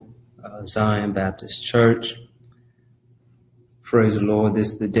Zion Baptist Church. Praise the Lord. This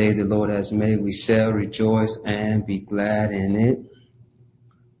is the day the Lord has made. We shall rejoice and be glad in it.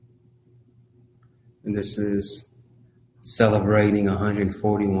 And this is celebrating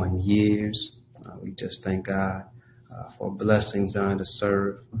 141 years. We just thank God for blessing Zion to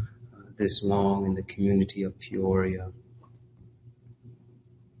serve this long in the community of Peoria.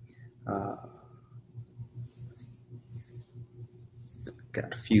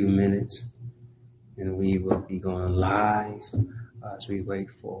 Got a few minutes and we will be going live as we wait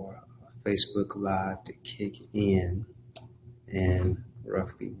for Facebook Live to kick in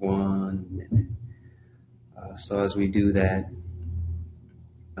roughly 1 minute. So as we do that,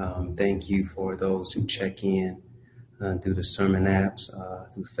 thank you for those who check in through the sermon apps,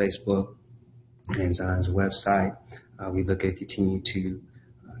 through Facebook and Zion's website. We look at continue to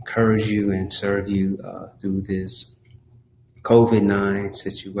encourage you and serve you through this COVID-19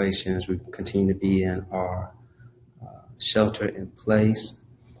 situation as we continue to be in our shelter in place.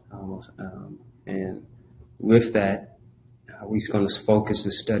 And with that, we're going to focus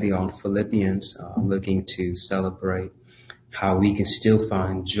the study on Philippians, looking to celebrate how we can still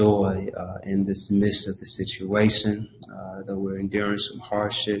find joy in this midst of the situation, though we're enduring some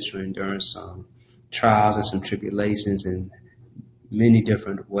hardships, we're enduring some trials and some tribulations in many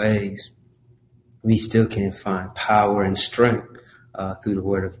different ways. We still can find power and strength through the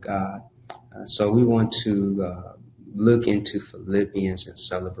Word of God. So we want to look into Philippians and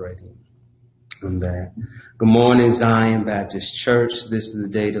celebrating on that. Good morning, Zion Baptist Church. This is the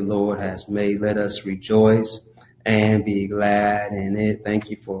day the Lord has made. Let us rejoice and be glad in it.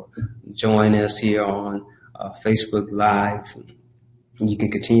 Thank you for joining us here on Facebook Live. You can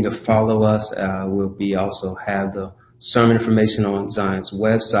continue to follow us. We'll also have the sermon information on Zion's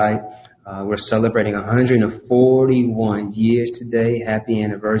website. We're celebrating 141 years today. Happy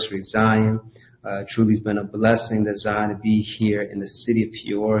anniversary, Zion. Truly it's been a blessing to Zion to be here in the city of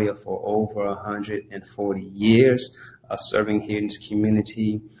Peoria for over 140 years, serving here in this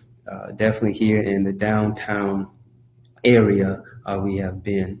community. Definitely here in the downtown area we have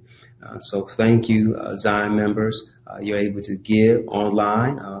been. So thank you, Zion members. You're able to give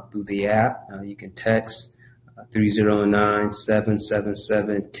online through the app. You can text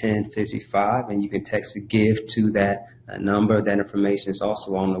 309-777-1055, and you can text give to that number. That information is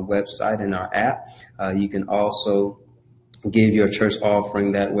also on the website and our app. You can also give your church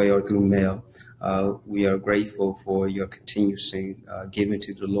offering that way or through mail. We are grateful for your continuous giving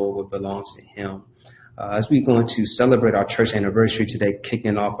to the Lord what belongs to Him. As we're going to celebrate our church anniversary today,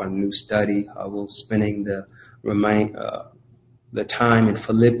 kicking off our new study, we're spending the time in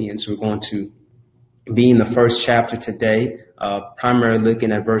Philippians. We're going to be in the first chapter today, primarily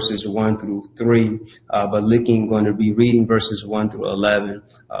looking at verses 1 through 3, but going to be reading verses 1 through 11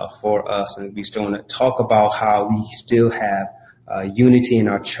 for us. And we're still going to talk about how we still have unity in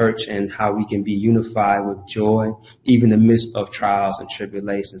our church and how we can be unified with joy, even in the midst of trials and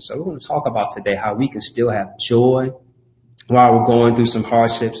tribulations. So we're going to talk about today how we can still have joy while we're going through some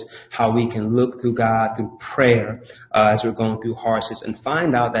hardships, how we can look through God through prayer as we're going through hardships and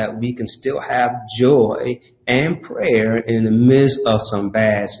find out that we can still have joy and prayer in the midst of some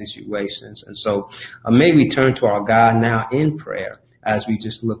bad situations. And so may we turn to our God now in prayer as we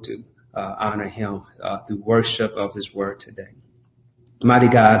just look to honor Him through worship of His Word today. Mighty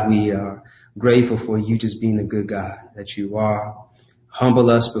God, we are grateful for You just being the good God that You are. Humble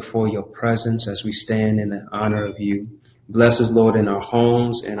us before Your presence as we stand in the honor of You. Bless us, Lord, in our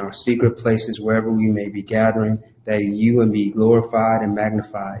homes and our secret places, wherever we may be gathering, that You would be glorified and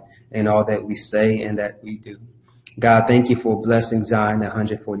magnified in all that we say and that we do. God, thank You for blessing Zion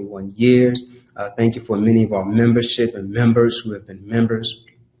 141 years. Thank You for many of our membership and members who have been members,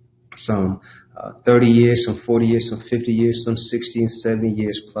 some 30 years, some 40 years, some 50 years, some 60 and 70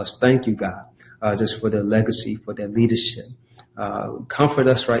 years plus. Thank You, God, just for their legacy, for their leadership. Comfort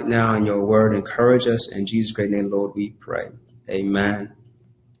us right now in Your word. Encourage us. In Jesus' great name, Lord, we pray. Amen.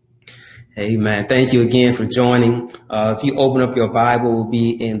 Amen. Thank you again for joining. If you open up your Bible, we'll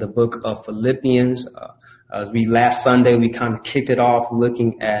be in the book of Philippians. Last Sunday, we kind of kicked it off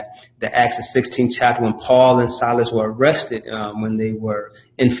looking at the Acts of 16th chapter when Paul and Silas were arrested when they were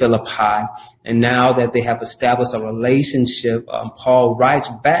in Philippi. And now that they have established a relationship, Paul writes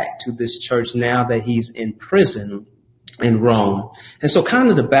back to this church now that he's in prison in Rome. And so kind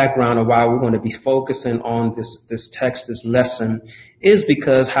of the background of why we're going to be focusing on this text, this lesson, is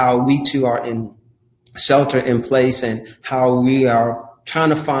because how we too are in shelter in place and how we are trying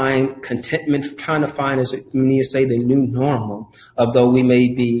to find contentment, trying to find, as many say, the new normal, although we may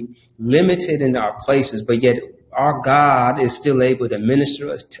be limited in our places, but yet our God is still able to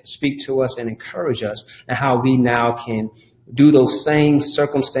minister us, to speak to us, and encourage us, and how we now can do those same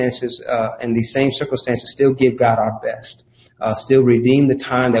circumstances, and these same circumstances still give God our best, still redeem the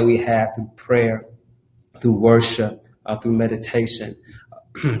time that we have through prayer, through worship, through meditation,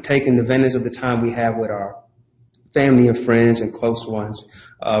 taking advantage of the time we have with our family and friends and close ones,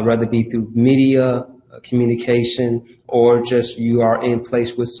 whether it be through media, communication, or just you are in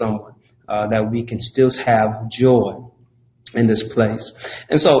place with someone, that we can still have joy in this place.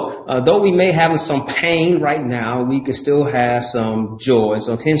 And so, though we may have some pain right now, we can still have some joy.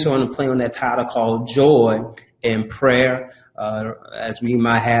 So hence I want to play on that title called Joy in Prayer, as we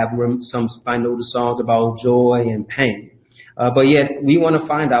might have some might know the songs about joy and pain. But yet we want to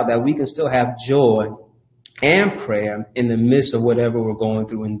find out that we can still have joy and prayer in the midst of whatever we're going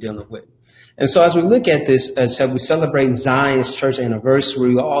through and dealing with. And so as we look at this, as we celebrate Zion's church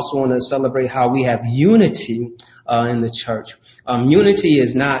anniversary, we also want to celebrate how we have unity in the church. Unity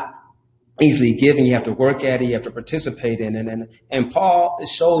is not easily given. You have to work at it. You have to participate in it. And Paul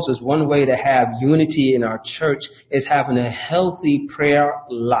shows us one way to have unity in our church is having a healthy prayer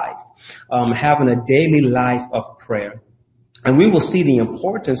life, having a daily life of prayer. And we will see the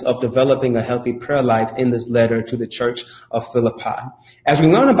importance of developing a healthy prayer life in this letter to the church of Philippi. As we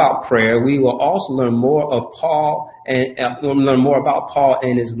learn about prayer, we will also learn more of Paul and learn more about Paul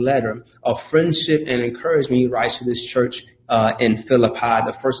and his letter of friendship and encouragement he writes to this church in Philippi,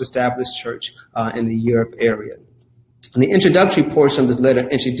 the first established church in the Europe area. And the introductory portion of this letter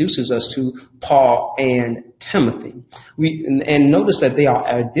introduces us to Paul and Timothy. And notice that they are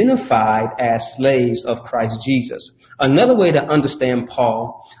identified as slaves of Christ Jesus. Another way to understand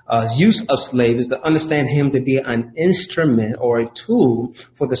Paul's use of slave is to understand him to be an instrument or a tool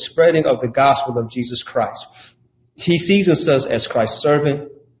for the spreading of the gospel of Jesus Christ. He sees himself as Christ's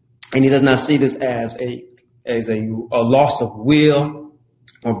servant, and he does not see this as a loss of will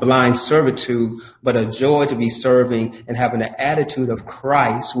or blind servitude, but a joy to be serving and having an attitude of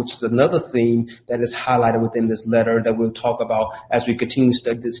Christ, which is another theme that is highlighted within this letter that we'll talk about as we continue to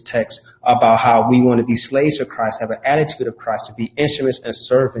study this text, about how we want to be slaves for Christ, have an attitude of Christ, to be instruments and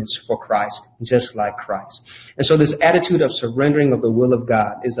servants for Christ, just like Christ. And so this attitude of surrendering of the will of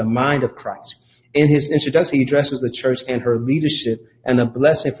God is a mind of Christ. In his introduction, he addresses the church and her leadership and a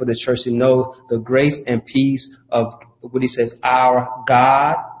blessing for the church to know the grace and peace of what he says, our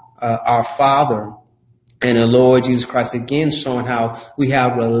God, our Father, and the Lord Jesus Christ, again showing how we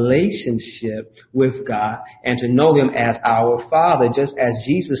have relationship with God and to know him as our Father, just as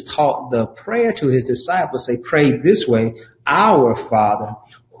Jesus taught the prayer to his disciples, say, pray this way, our Father,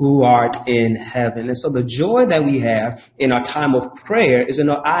 who art in heaven. And so the joy that we have in our time of prayer is to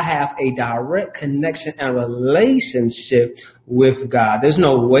know I have a direct connection and relationship with God. There's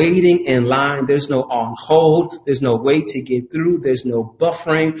no waiting in line. There's no on hold. There's no wait to get through. There's no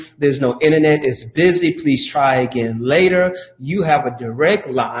buffering. There's no internet. It's busy. Please try again later. You have a direct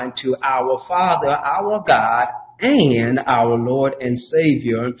line to our Father, our God, and our Lord and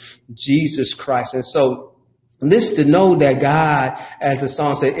Savior, Jesus Christ. And so this to know that God, as the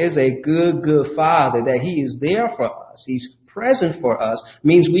song said, is a good, good Father, that he is there for us. He's present for us,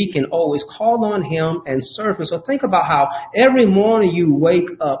 means we can always call on him and serve him. So think about how every morning you wake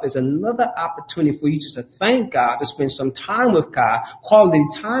up is another opportunity for you just to thank God, to spend some time with God, quality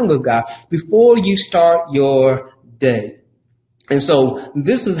time with God, before you start your day. And so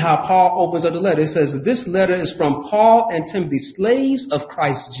this is how Paul opens up the letter. It says, this letter is from Paul and Timothy, slaves of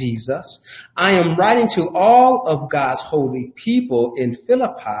Christ Jesus. I am writing to all of God's holy people in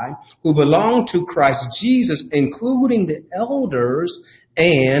Philippi who belong to Christ Jesus, including the elders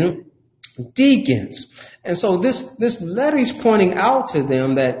and deacons. And so this letter is pointing out to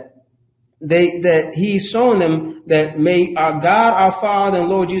them that he's showing them that may our God, our Father, and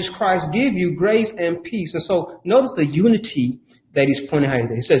Lord Jesus Christ give you grace and peace. And so notice the unity that he's pointing out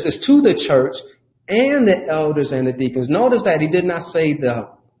here. He says it's to the church and the elders and the deacons. Notice that he did not say the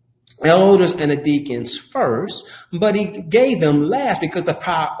elders and the deacons first, but he gave them last because the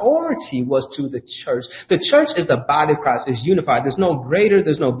priority was to the church. The church is the body of Christ. It's unified. There's no greater,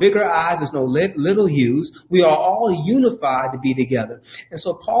 there's no bigger eyes, there's no little U's. We are all unified to be together. And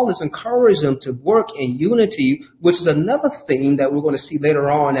so Paul is encouraging them to work in unity, which is another theme that we're going to see later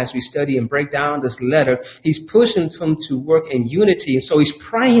on as we study and break down this letter. He's pushing them to work in unity, and so he's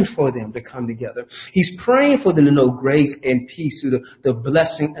praying for them to come together. He's praying for them to know grace and peace through the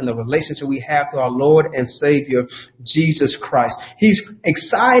blessing and the relationship we have to our Lord and Savior, Jesus Christ. He's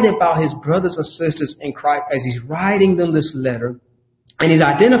excited about his brothers and sisters in Christ as he's writing them this letter. And he's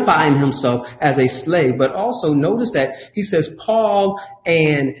identifying himself as a slave. But also notice that he says Paul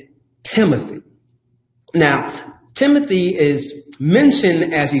and Timothy. Now, Timothy is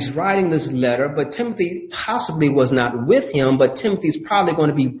mentioned as he's writing this letter, but Timothy possibly was not with him, but Timothy's probably going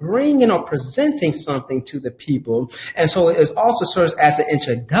to be bringing or presenting something to the people. And so it also serves as an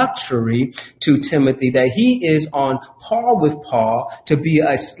introductory to Timothy that he is on par with Paul to be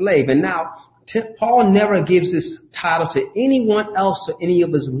a slave. And now, Paul never gives this title to anyone else or any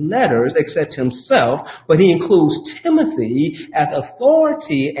of his letters except himself, but he includes Timothy as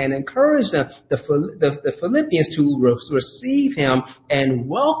authority and encourages the Philippians to receive him and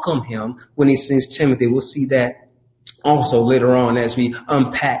welcome him when he sends Timothy. We'll see that also later on as we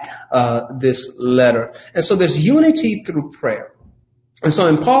unpack this letter. And so there's unity through prayer. And so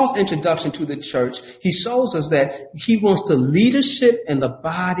in Paul's introduction to the church, he shows us that he wants the leadership and the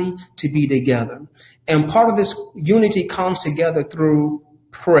body to be together. And part of this unity comes together through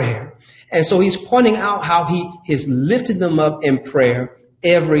prayer. And so he's pointing out how he has lifted them up in prayer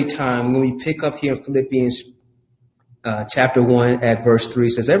every time. When we pick up here in Philippians chapter 1 at verse 3,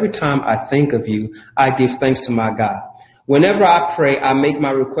 it says, "Every time I think of you, I give thanks to my God. Whenever I pray, I make my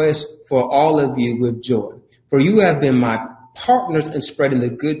request for all of you with joy. For you have been my partners in spreading the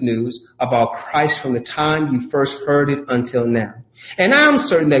good news about Christ from the time you first heard it until now. And I am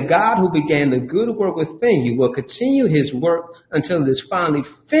certain that God who began the good work within you will continue his work until it is finally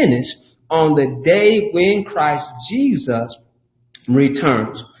finished on the day when Christ Jesus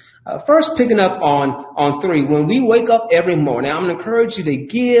returns." First, picking up on 3, when we wake up every morning, I'm going to encourage you to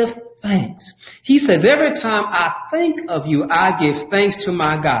give thanks. He says, every time I think of you, I give thanks to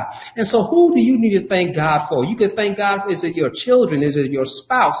my God. And so who do you need to thank God for? You can thank God. Is it your children? Is it your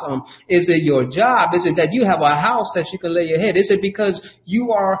spouse? Is it your job? Is it that you have a house that you can lay your head? Is it because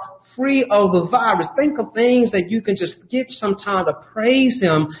you are free of the virus? Think of things that you can just get some time to praise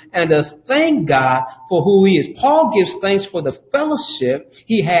him and to thank God for who he is. Paul gives thanks for the fellowship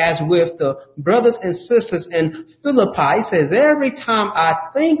he has with the brothers and sisters in Philippi. He says, every time I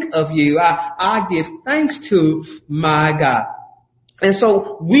think of you, I give thanks to my God. And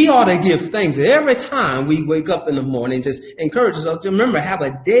so we ought to give thanks every time we wake up in the morning. Just encourages us to remember, have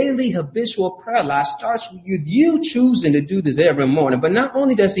a daily habitual prayer life. Starts with you choosing to do this every morning. But not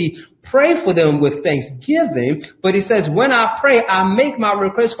only does he pray for them with thanksgiving, but he says, when I pray, I make my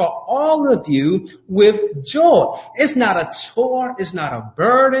request for all of you with joy. It's not a chore. It's not a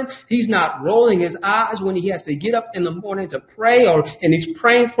burden. He's not rolling his eyes when he has to get up in the morning to pray, and he's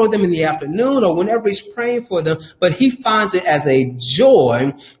praying for them in the afternoon or whenever he's praying for them, but he finds it as a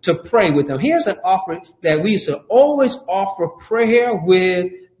joy to pray with them. Here's an offering that we should always offer: prayer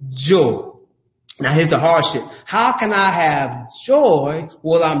with joy. Now, here's the hardship. How can I have joy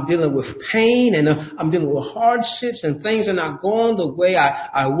while I'm dealing with pain and I'm dealing with hardships and things are not going the way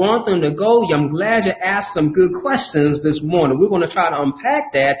I want them to go? I'm glad you asked some good questions this morning. We're going to try to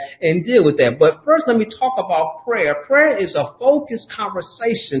unpack that and deal with that. But first, let me talk about prayer. Prayer is a focused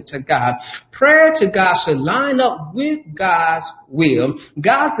conversation to God. Prayer to God should line up with God's will.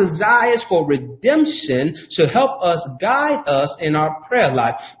 God's desires for redemption should help us, guide us in our prayer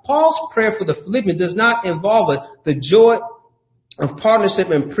life. Paul's prayer for the Philippians does not involve the joy of partnership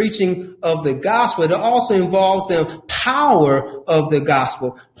and preaching of the gospel. It also involves the power of the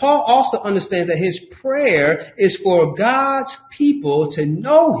gospel. Paul also understands that his prayer is for God's people to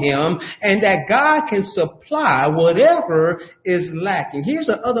know him and that God can supply whatever is lacking. Here's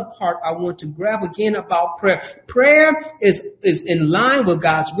the other part I want to grab again about prayer. Prayer is in line with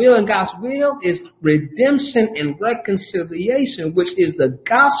God's will, and God's will is redemption and reconciliation, which is the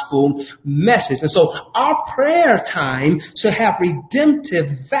gospel message. And so our prayer time should have redemptive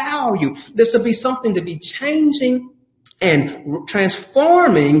value. There should be something to be changing and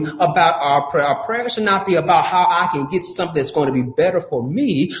transforming about our prayer. Our prayer should not be about how I can get something that's going to be better for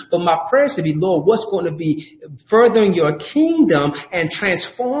me, but my prayer should be, Lord, what's going to be furthering your kingdom and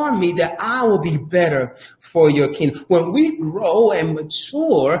transform me that I will be better for your kingdom. When we grow and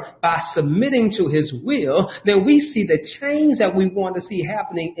mature by submitting to his will, then we see the change that we want to see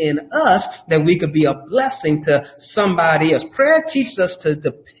happening in us, that we could be a blessing to somebody else. Prayer teaches us to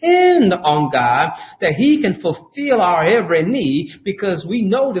depend on God, that he can fulfill our every need, because we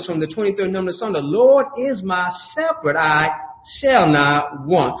know this from the 23rd number of the Psalm, the Lord is my shepherd, I shall not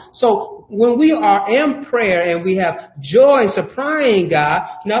want. So when we are in prayer and we have joy in supplying God,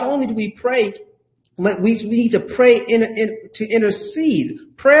 not only do we pray, but we need to pray to intercede.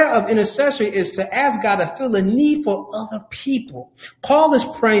 Prayer of intercessory is to ask God to fill a need for other people. Paul is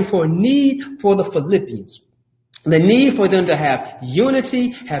praying for a need for the Philippians. The need for them to have unity,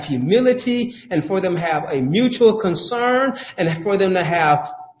 have humility, and for them to have a mutual concern, and for them to have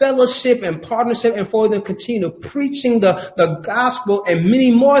fellowship and partnership, and for them to continue preaching the gospel and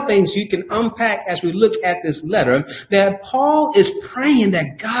many more things you can unpack as we look at this letter, that Paul is praying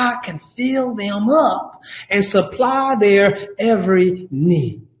that God can fill them up and supply their every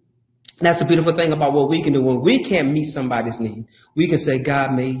need. That's the beautiful thing about what we can do. When we can't meet somebody's need, we can say,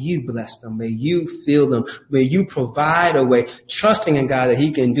 God, may you bless them. May you fill them. May you provide a way, trusting in God that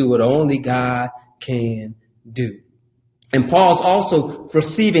he can do what only God can do. And Paul's also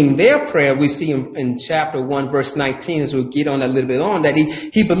receiving their prayer. We see in chapter 1, verse 19, as we'll get on a little bit on, that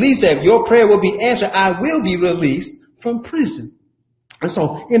he believes that if your prayer will be answered, I will be released from prison. And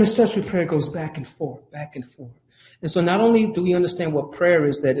so intercessory prayer goes back and forth, back and forth. And so not only do we understand what prayer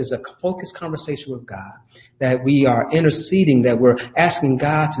is, that is a focused conversation with God, that we are interceding, that we're asking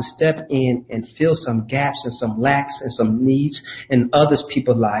God to step in and fill some gaps and some lacks and some needs in others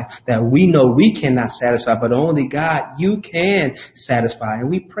people's life that we know we cannot satisfy, but only God, you can satisfy. And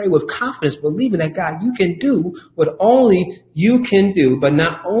we pray with confidence, believing that God, you can do what only you can do. But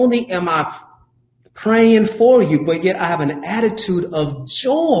not only am I praying for you, but yet I have an attitude of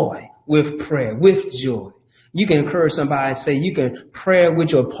joy with prayer, with joy. You can encourage somebody and say you can pray with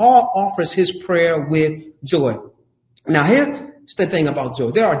joy. Paul offers his prayer with joy. Now here's the thing about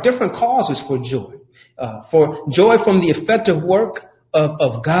joy. There are different causes for joy. For joy from the effective work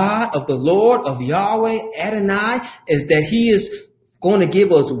of God, of the Lord, of Yahweh, Adonai, is that he is going to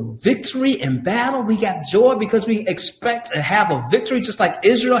give us victory in battle. We got joy because we expect to have a victory, just like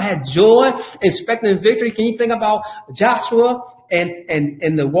Israel had joy expecting victory. Can you think about Joshua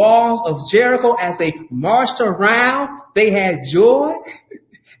and the walls of Jericho as they marched around? They had joy.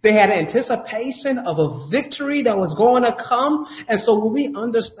 They had anticipation of a victory that was going to come. And so when we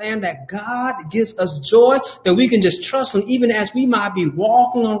understand that God gives us joy, that we can just trust him even as we might be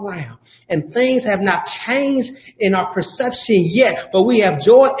walking around and things have not changed in our perception yet, but we have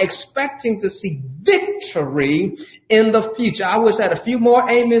joy expecting to see victory in the future. I wish I had a few more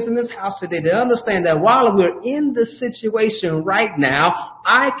amens in this house today to understand that while we're in this situation right now,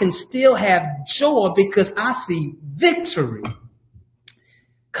 I can still have joy because I see victory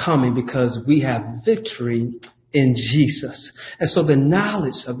coming, because we have victory in Jesus. And so the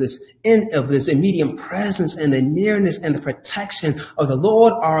knowledge of this immediate presence and the nearness and the protection of the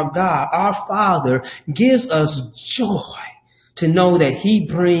Lord our God, our Father, gives us joy to know that he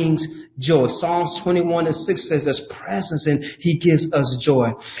brings joy. Psalms 21:6 says there's presence and he gives us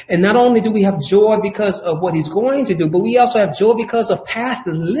joy. And not only do we have joy because of what he's going to do, but we also have joy because of past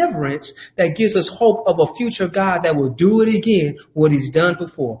deliverance that gives us hope of a future God that will do it again, what he's done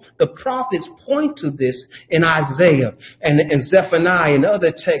before. The prophets point to this in Isaiah and Zephaniah and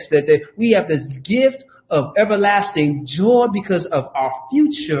other texts that we have this gift of everlasting joy because of our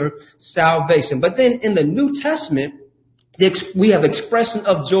future salvation. But then in the New Testament, we have expression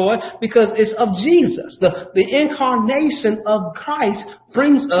of joy because it's of Jesus. The incarnation of Christ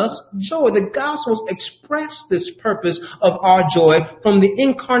brings us joy. The Gospels express this purpose of our joy from the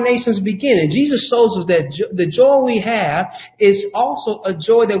incarnation's beginning. Jesus shows us that the joy we have is also a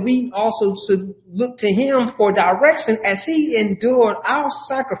joy that we also should look to him for direction as he endured our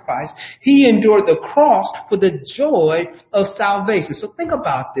sacrifice. He endured the cross for the joy of salvation. So think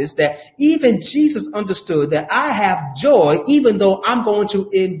about this, that even Jesus understood that I have joy even though I'm going to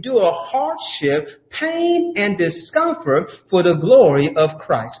endure hardship, pain, and discomfort for the glory of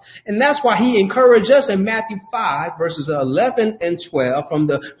Christ. And that's why he encouraged us in Matthew 5, verses 11 and 12 from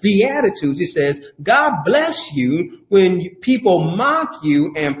the Beatitudes. He says, God bless you when people mock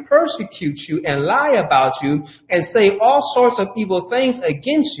you and persecute you and lie about you and say all sorts of evil things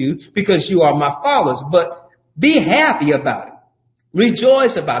against you because you are my followers. But be happy about it.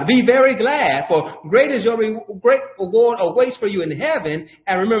 Rejoice about it. Be very glad, for great reward awaits for you in heaven.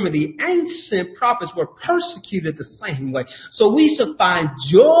 And remember, the ancient prophets were persecuted the same way. So we should find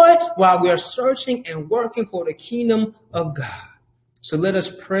joy while we are searching and working for the kingdom of God. So let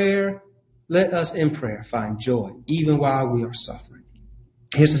us in prayer find joy even while we are suffering.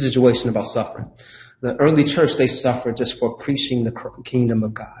 Here's the situation about suffering. The early church, they suffered just for preaching the kingdom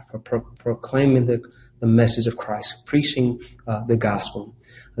of God, for proclaiming the message of Christ, preaching the gospel.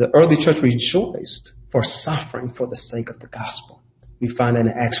 The early church rejoiced for suffering for the sake of the gospel. We find that in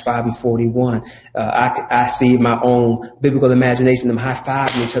Acts 5:41. I see my own biblical imagination, them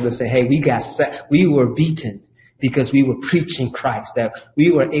high-fiving each other and say, hey, we were beaten because we were preaching Christ, that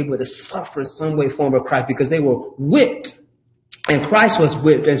we were able to suffer in some way, form of Christ because they were whipped. And Christ was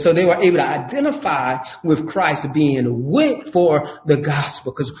whipped. And so they were able to identify with Christ being whipped for the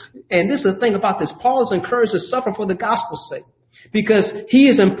gospel. And this is the thing about this. Paul is encouraged to suffer for the gospel's sake. Because he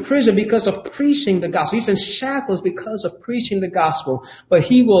is in prison because of preaching the gospel. He's in shackles because of preaching the gospel. But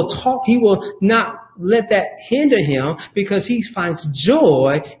he will not let that hinder him because he finds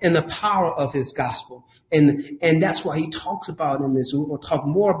joy in the power of his gospel. And that's why he talks about in this. We'll talk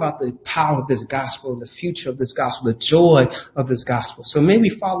more about the power of this gospel, the future of this gospel, the joy of this gospel. So may we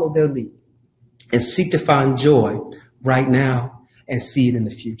follow their lead and seek to find joy right now and see it in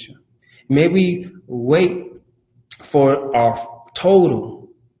the future. May we wait for our total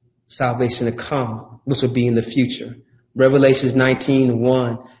salvation to come, which will be in the future. Revelations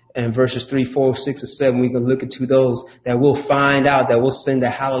 19:1 and verses 3, 4, 6, and 7, we can look into those that we'll find out, that we'll sing the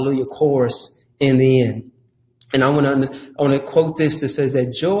hallelujah chorus in the end. And I want to quote this that says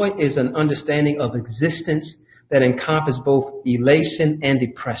that joy is an understanding of existence that encompasses both elation and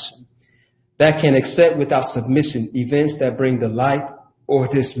depression, that can accept without submission events that bring delight or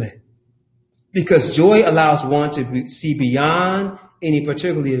dismay. Because joy allows one to see beyond any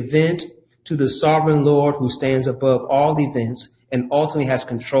particular event to the sovereign Lord who stands above all events and ultimately has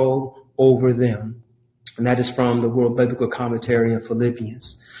control over them. And that is from the World Biblical Commentary in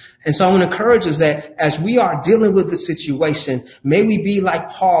Philippians. And so I want to encourage us that as we are dealing with the situation, may we be like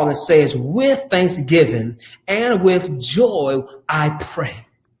Paul and says, with thanksgiving and with joy, I pray.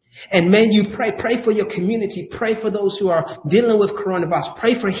 And may you pray for your community, pray for those who are dealing with coronavirus,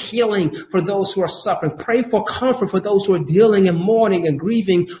 pray for healing for those who are suffering, pray for comfort for those who are dealing and mourning and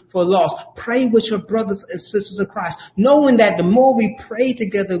grieving for loss. Pray with your brothers and sisters in Christ, knowing that the more we pray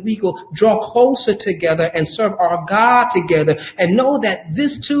together, we will draw closer together and serve our God together, and know that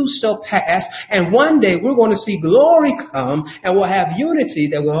this too shall pass, and one day we're going to see glory come, and we'll have unity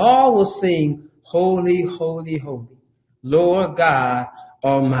that we all will sing, holy, holy, holy, Lord God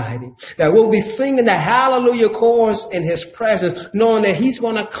Almighty. That we'll be singing the hallelujah chorus in his presence, knowing that he's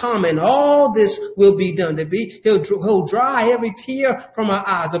going to come and all this will be done. He'll dry every tear from our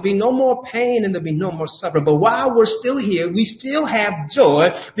eyes. There'll be no more pain and there'll be no more suffering. But while we're still here, we still have joy,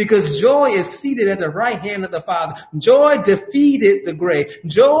 because joy is seated at the right hand of the Father. Joy defeated the grave.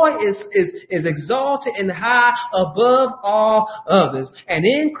 Joy is exalted and high above all others. And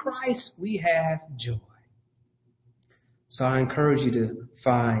in Christ we have joy. So I encourage you to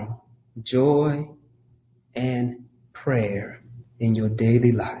find joy and prayer in your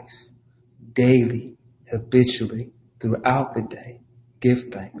daily life. Daily, habitually, throughout the day. Give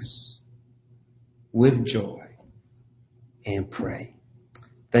thanks with joy and pray.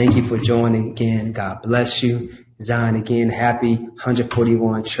 Thank you for joining again. God bless you. Zion, again, happy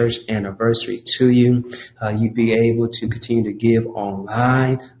 141 church anniversary to you. You'll be able to continue to give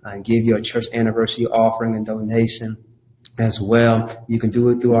online and give your church anniversary offering and donation as well. You can do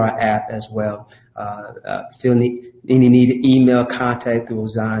it through our app as well. Feel any need, email, contact through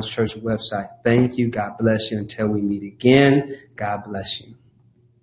Zion's church website. Thank you. God bless you. Until we meet again, God bless you.